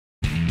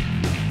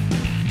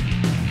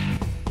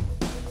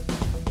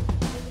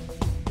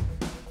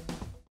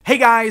Hey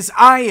guys,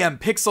 I am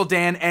Pixel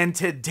Dan, and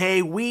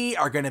today we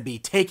are going to be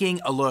taking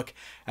a look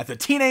at the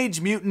Teenage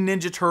Mutant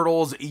Ninja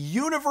Turtles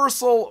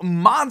Universal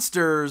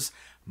Monsters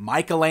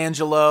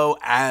Michelangelo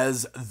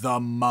as the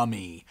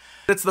Mummy.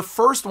 It's the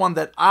first one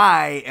that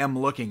I am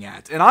looking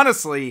at, and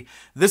honestly,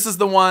 this is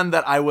the one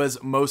that I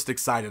was most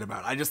excited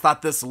about. I just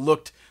thought this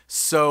looked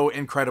so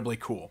incredibly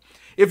cool.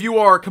 If you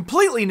are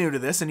completely new to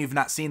this and you've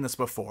not seen this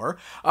before,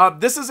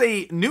 this is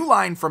a new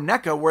line from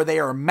NECA where they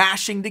are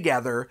mashing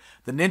together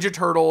the Ninja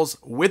Turtles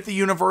with the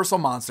Universal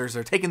Monsters.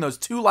 They're taking those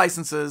two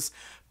licenses,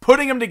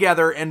 putting them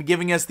together, and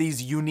giving us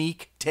these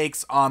unique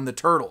takes on the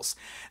Turtles.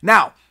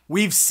 Now,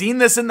 we've seen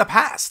this in the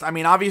past. I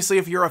mean, obviously,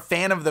 if you're a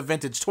fan of the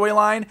vintage toy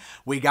line,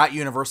 we got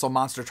Universal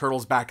Monster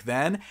Turtles back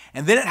then,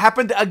 and then it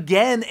happened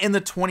again in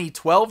the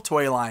 2012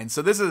 toy line.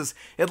 So this is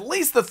at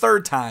least the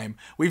third time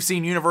we've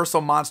seen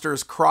Universal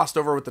Monsters crossed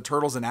over with the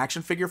Turtles in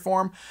action figure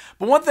form.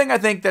 But one thing I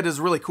think that is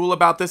really cool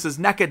about this is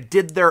NECA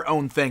did their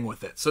own thing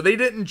with it. So they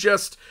didn't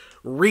just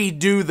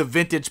redo the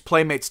vintage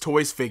Playmates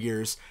Toys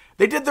figures.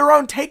 They did their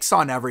own takes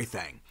on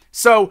everything.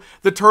 So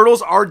the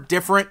Turtles are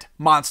different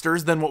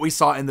monsters than what we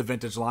saw in the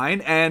vintage line,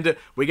 and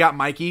we got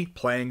Mikey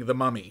playing the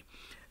Mummy.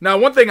 Now,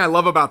 one thing I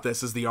love about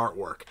this is the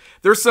artwork.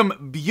 There's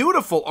some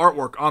beautiful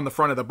artwork on the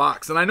front of the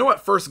box, and I know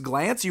at first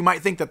glance you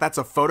might think that that's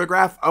a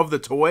photograph of the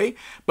toy,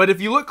 but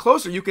if you look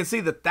closer, you can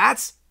see that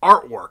that's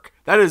artwork.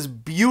 That is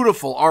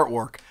beautiful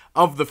artwork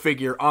of the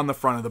figure on the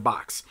front of the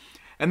box.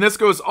 And this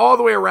goes all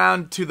the way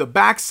around to the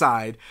back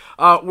side,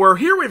 where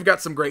here we've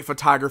got some great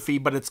photography,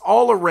 but it's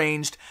all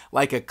arranged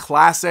like a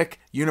classic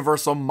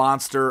Universal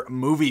Monster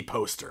movie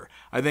poster.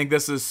 I think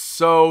this is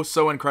so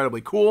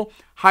incredibly cool.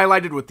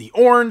 Highlighted with the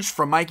orange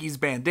from Mikey's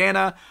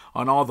bandana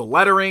on all the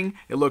lettering.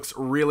 It looks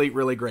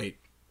really great.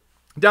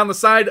 Down the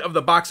side of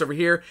the box over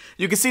here,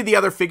 you can see the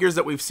other figures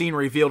that we've seen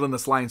revealed in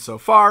this line so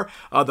far.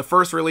 The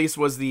first release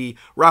was the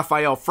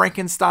Raphael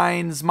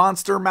Frankenstein's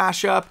monster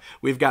mashup.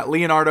 We've got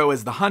Leonardo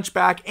as the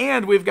Hunchback,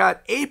 and we've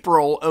got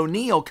April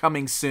O'Neil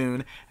coming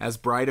soon as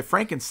Bride of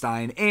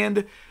Frankenstein.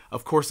 And,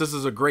 of course, this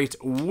is a great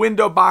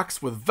window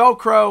box with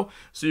Velcro,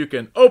 so you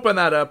can open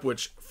that up,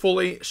 which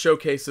fully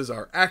showcases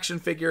our action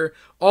figure,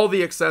 all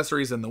the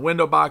accessories in the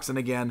window box, and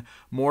again,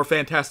 more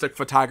fantastic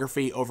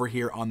photography over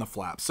here on the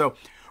flap. So,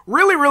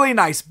 really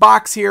nice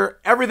box here.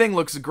 Everything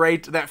looks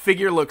great. That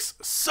figure looks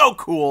so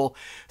cool.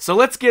 So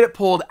let's get it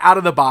pulled out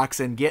of the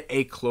box and get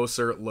a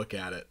closer look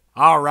at it.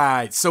 All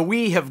right, so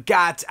we have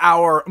got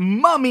our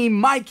Mummy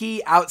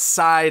Mikey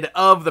outside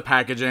of the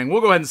packaging.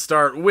 We'll go ahead and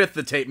start with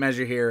the tape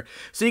measure here.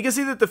 So you can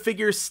see that the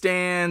figure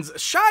stands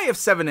shy of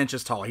 7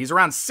 inches tall. He's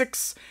around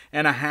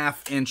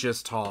 6.5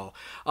 inches tall.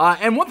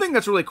 And one thing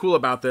that's really cool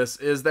about this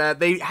is that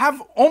they have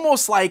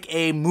almost like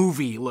a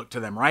movie look to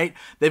them, right?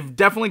 They've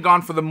definitely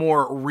gone for the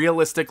more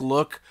realistic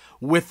look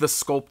with the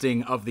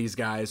sculpting of these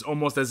guys,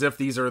 almost as if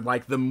these are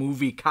like the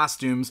movie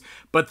costumes,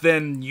 but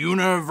then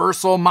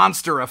Universal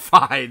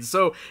Monsterified.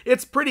 So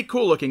it's pretty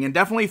cool looking and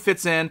definitely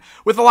fits in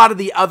with a lot of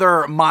the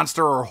other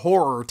monster or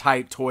horror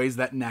type toys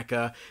that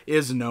NECA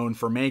is known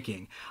for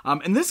making.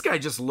 And this guy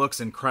just looks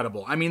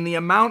incredible. I mean, the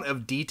amount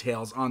of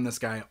details on this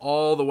guy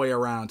all the way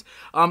around.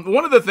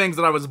 One of the things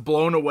that I was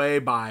blown away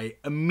by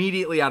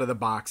immediately out of the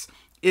box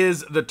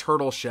is the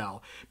turtle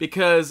shell,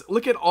 because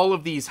look at all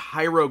of these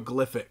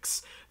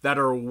hieroglyphics that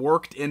are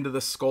worked into the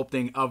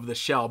sculpting of the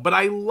shell. But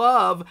I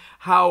love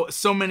how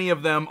so many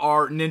of them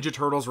are Ninja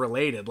Turtles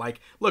related. Like,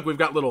 look, we've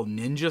got little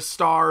ninja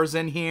stars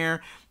in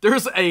here.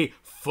 There's a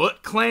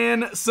Foot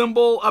Clan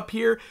symbol up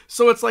here.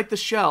 So it's like the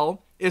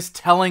shell is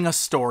telling a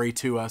story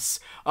to us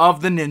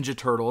of the Ninja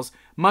Turtles,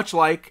 much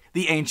like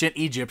the ancient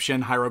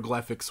Egyptian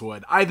hieroglyphics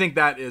would. I think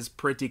that is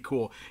pretty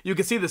cool. You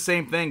can see the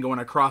same thing going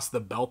across the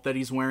belt that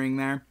he's wearing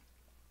there.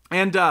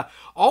 And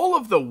all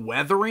of the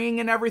weathering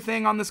and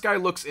everything on this guy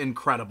looks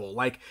incredible.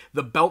 Like,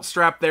 the belt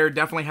strap there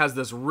definitely has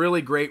this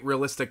really great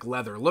realistic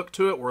leather look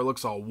to it, where it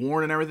looks all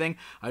worn and everything.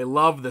 I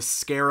love the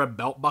scarab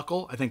belt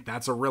buckle. I think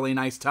that's a really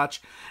nice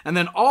touch. And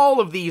then all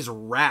of these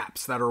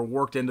wraps that are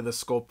worked into the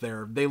sculpt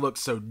there, they look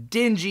so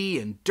dingy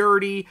and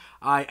dirty.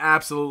 I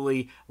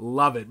absolutely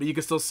love it. But you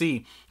can still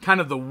see kind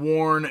of the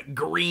worn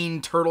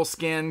green turtle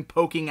skin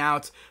poking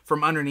out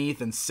from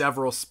underneath in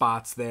several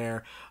spots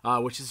there,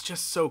 which is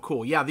just so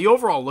cool. Yeah, the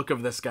overall look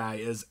of this guy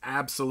is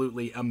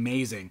absolutely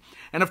amazing.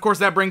 And of course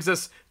that brings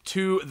us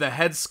to the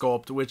head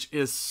sculpt, which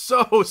is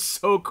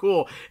so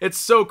cool. It's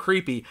so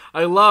creepy.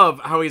 I love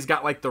how he's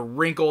got like the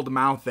wrinkled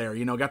mouth there,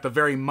 you know, got the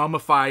very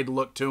mummified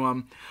look to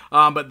him.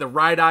 But the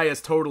right eye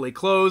is totally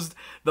closed.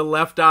 The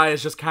left eye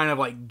is just kind of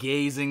like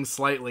gazing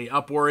slightly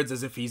upwards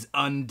as if he's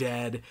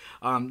undead.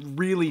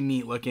 Really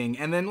neat looking.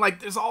 And then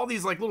like there's all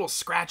these like little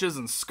scratches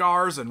and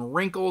scars and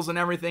wrinkles and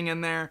everything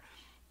in there.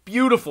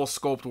 Beautiful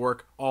sculpt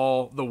work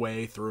all the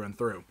way through and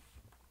through.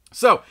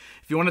 So,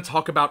 if you want to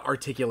talk about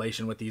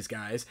articulation with these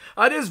guys,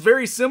 it is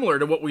very similar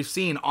to what we've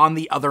seen on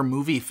the other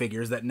movie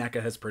figures that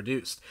NECA has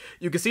produced.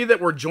 You can see that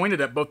we're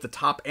jointed at both the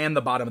top and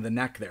the bottom of the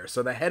neck there.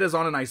 So the head is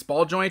on a nice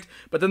ball joint,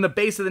 but then the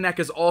base of the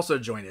neck is also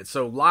jointed.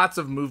 So lots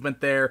of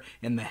movement there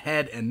in the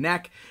head and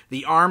neck.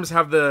 The arms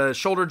have the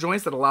shoulder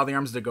joints that allow the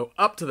arms to go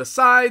up to the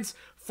sides,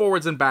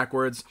 forwards and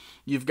backwards.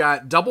 You've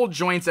got double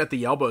joints at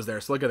the elbows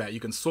there. So look at that. You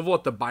can swivel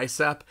at the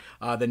bicep.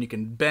 Then you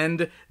can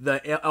bend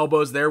the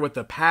elbows there with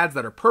the pads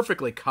that are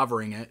perfectly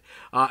covering it.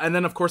 And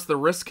then, of course, the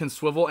wrists can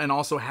swivel and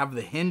also have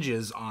the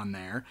hinges on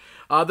there.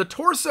 The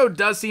torso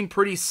does seem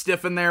pretty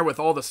stiff in there with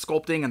all the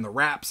sculpting and the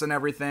wraps and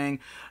everything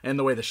and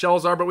the way the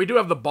shells are. But we do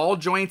have the ball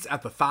joints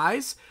at the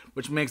thighs,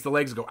 which makes the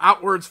legs go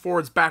outwards,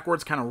 forwards,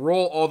 backwards, kind of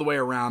roll all the way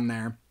around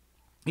there.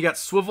 You got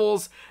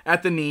swivels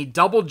at the knee,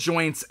 double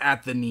joints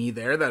at the knee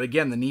there that,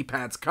 again, the knee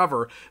pads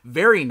cover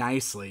very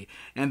nicely.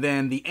 And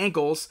then the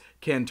ankles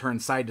can turn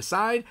side to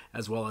side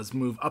as well as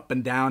move up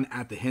and down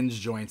at the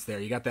hinge joints there.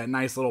 You got that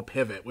nice little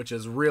pivot, which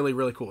is really,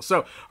 really cool.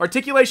 So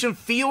articulation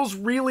feels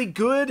really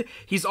good.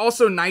 He's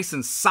also nice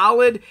and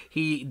solid.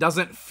 He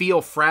doesn't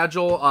feel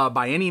fragile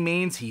by any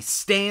means. He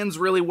stands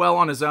really well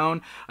on his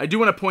own. I do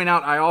want to point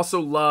out, I also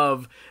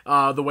love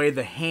the way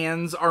the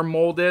hands are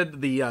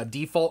molded, the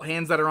default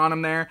hands that are on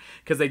him there,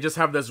 because they just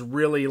have this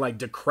really like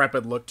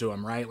decrepit look to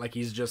him, right? Like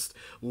he's just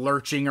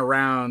lurching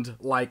around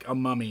like a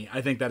mummy.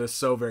 I think that is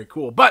so very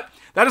cool. But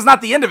that is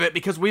not the end of it,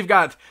 because we've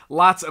got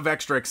lots of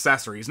extra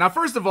accessories. Now,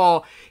 first of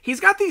all, he's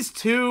got these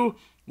two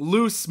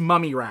loose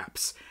mummy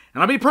wraps.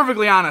 And I'll be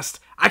perfectly honest,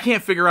 I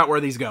can't figure out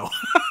where these go.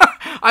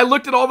 I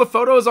looked at all the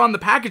photos on the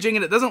packaging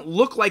and it doesn't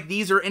look like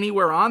these are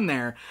anywhere on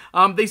there.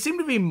 They seem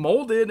to be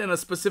molded in a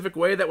specific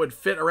way that would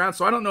fit around.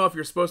 So I don't know if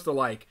you're supposed to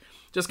like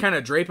just kind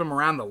of drape them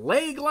around the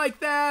leg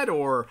like that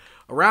or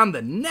around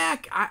the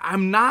neck.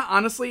 I'm not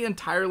honestly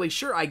entirely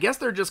sure. I guess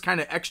they're just kind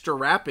of extra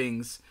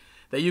wrappings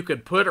that you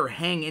could put or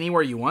hang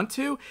anywhere you want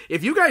to.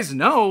 If you guys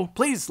know,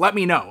 please let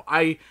me know.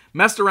 I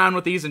messed around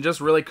with these and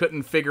just really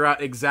couldn't figure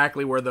out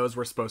exactly where those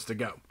were supposed to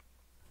go.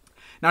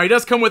 Now, he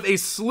does come with a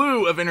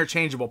slew of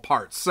interchangeable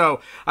parts.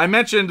 So I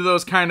mentioned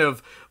those kind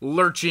of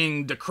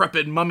lurching,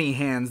 decrepit mummy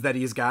hands that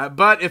he's got.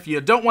 But if you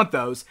don't want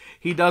those,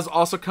 he does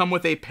also come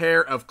with a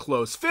pair of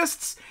closed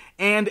fists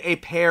and a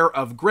pair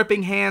of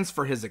gripping hands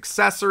for his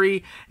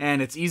accessory.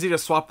 And it's easy to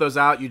swap those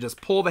out. You just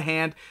pull the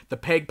hand, the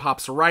peg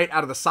pops right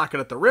out of the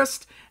socket at the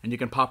wrist, and you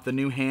can pop the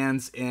new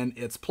hands in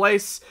its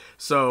place.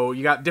 So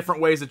you got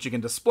different ways that you can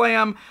display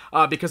them,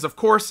 because of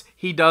course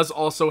he does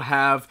also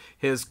have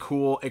his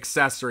cool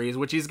accessories,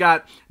 which he's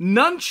got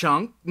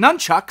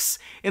nunchucks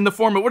in the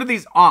form of, what are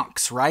these,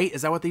 onks, right?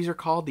 Is that what these are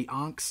called, the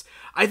onks?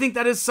 I think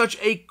that is such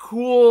a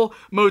cool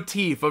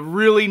motif, a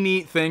really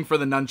neat thing for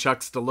the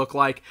nunchucks to look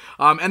like.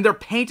 And they're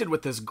painted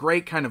with this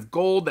great kind of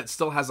gold that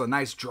still has a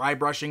nice dry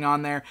brushing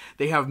on there.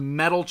 They have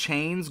metal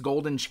chains,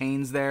 golden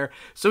chains there.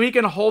 So he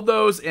can hold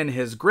those in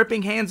his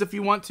gripping hands if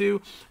you want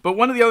to. But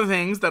one of the other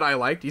things that I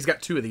liked, he's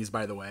got two of these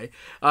by the way,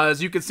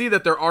 is you can see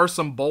that there are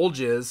some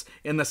bulges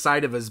in the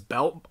side of his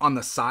belt on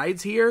the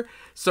sides here.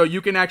 So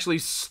you can actually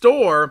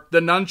store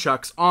the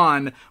nunchucks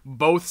on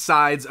both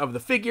sides of the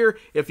figure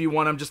if you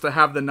want him just to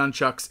have the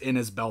nunchucks in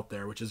his belt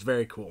there, which is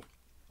very cool.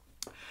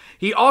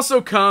 He also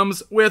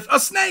comes with a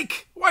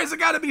snake. Why has it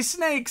got to be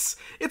snakes?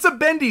 It's a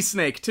bendy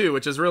snake too,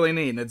 which is really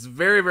neat. And it's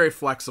very, very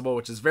flexible,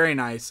 which is very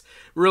nice.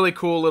 Really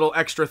cool little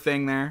extra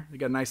thing there. You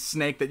got a nice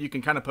snake that you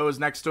can kind of pose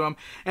next to him.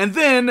 And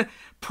then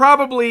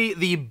probably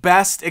the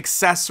best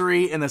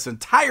accessory in this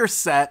entire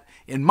set,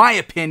 in my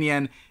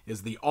opinion,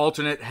 is the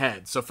alternate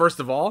head. So first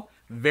of all,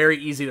 very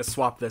easy to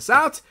swap this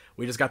out.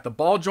 We just got the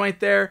ball joint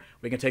there.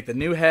 We can take the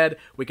new head.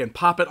 We can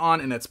pop it on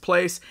in its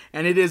place.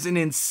 And it is an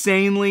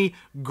insanely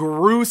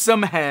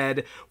gruesome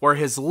head where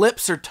his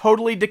lips are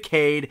totally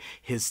decayed.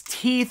 His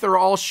teeth are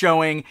all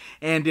showing.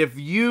 And if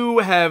you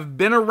have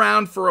been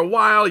around for a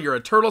while, you're a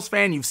Turtles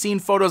fan, you've seen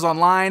photos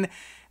online,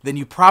 then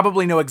you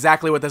probably know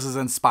exactly what this is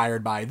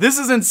inspired by. This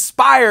is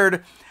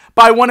inspired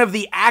by one of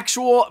the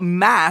actual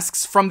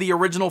masks from the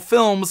original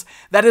films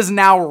that is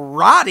now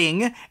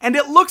rotting, and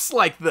it looks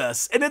like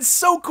this. And it's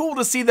so cool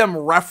to see them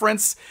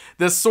reference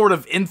this sort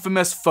of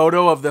infamous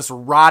photo of this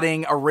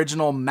rotting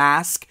original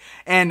mask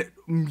and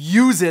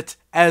use it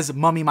as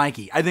Mummy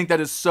Mikey. I think that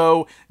is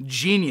so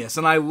genius,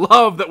 and I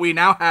love that we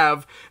now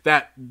have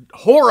that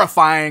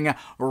horrifying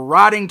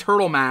rotting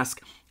turtle mask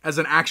as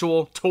an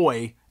actual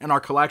toy in our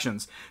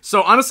collections.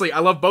 So honestly, I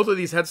love both of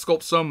these head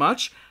sculpts so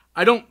much.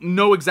 I don't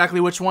know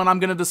exactly which one I'm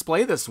going to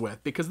display this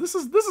with, because this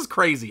is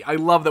crazy. I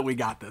love that we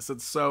got this.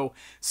 It's so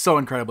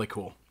incredibly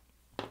cool.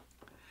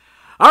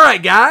 All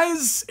right,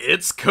 guys,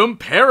 it's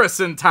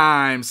comparison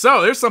time.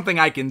 So there's something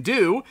I can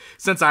do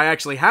since I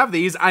actually have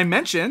these. I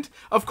mentioned,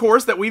 of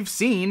course, that we've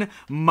seen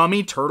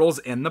Mummy Turtles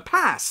in the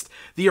past.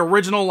 The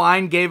original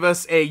line gave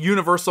us a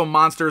Universal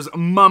Monsters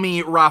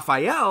Mummy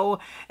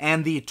Raphael,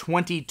 and the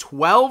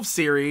 2012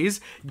 series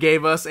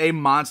gave us a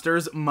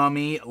Monsters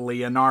Mummy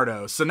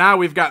Leonardo. So now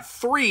we've got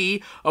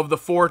 3 of the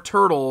 4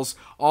 turtles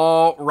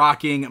all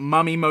rocking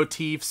mummy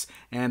motifs,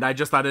 and I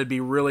just thought it'd be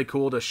really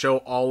cool to show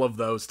all of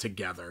those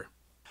together.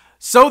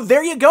 So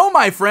there you go,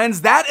 my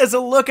friends. That is a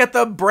look at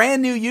the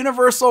brand new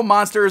Universal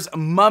Monsters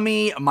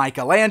Mummy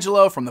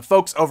Michelangelo from the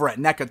folks over at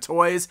NECA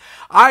Toys.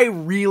 I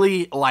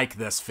really like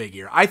this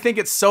figure. I think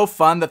it's so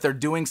fun that they're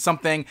doing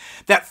something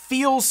that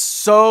feels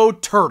so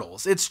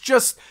Turtles. It's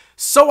just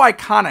so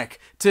iconic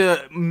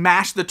to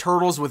mash the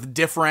Turtles with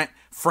different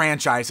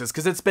franchises,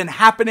 because it's been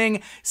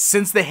happening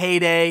since the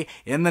heyday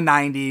in the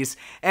 90s,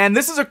 and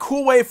this is a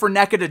cool way for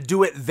NECA to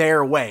do it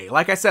their way.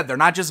 Like I said, they're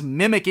not just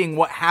mimicking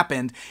what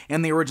happened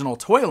in the original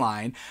toy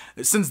line.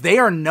 Since they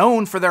are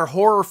known for their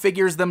horror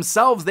figures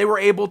themselves, they were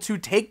able to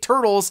take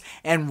Turtles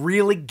and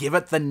really give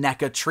it the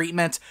NECA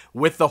treatment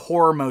with the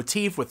horror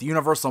motif, with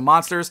Universal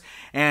Monsters,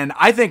 and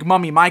I think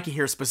Mummy Mikey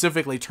here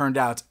specifically turned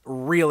out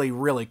really,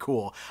 really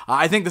cool.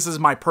 I think this is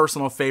my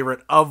personal favorite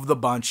of the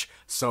bunch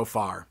so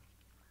far.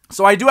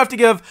 So I do have to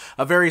give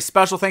a very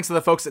special thanks to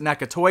the folks at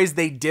NECA Toys.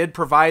 They did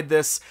provide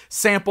this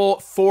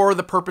sample for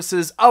the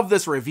purposes of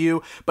this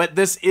review, but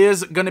this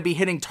is going to be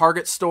hitting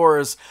Target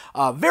stores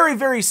very,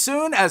 very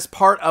soon as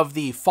part of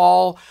the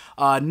fall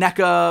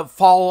NECA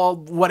fall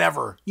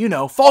whatever,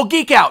 fall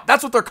geek out.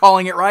 That's what they're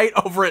calling it, right?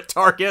 Over at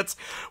Target,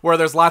 where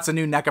there's lots of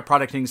new NECA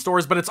product hitting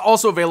stores, but it's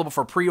also available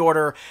for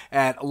pre-order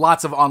at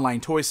lots of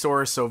online toy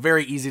stores, so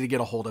very easy to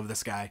get a hold of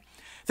this guy.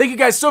 Thank you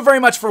guys so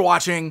very much for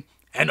watching,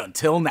 and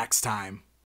until next time.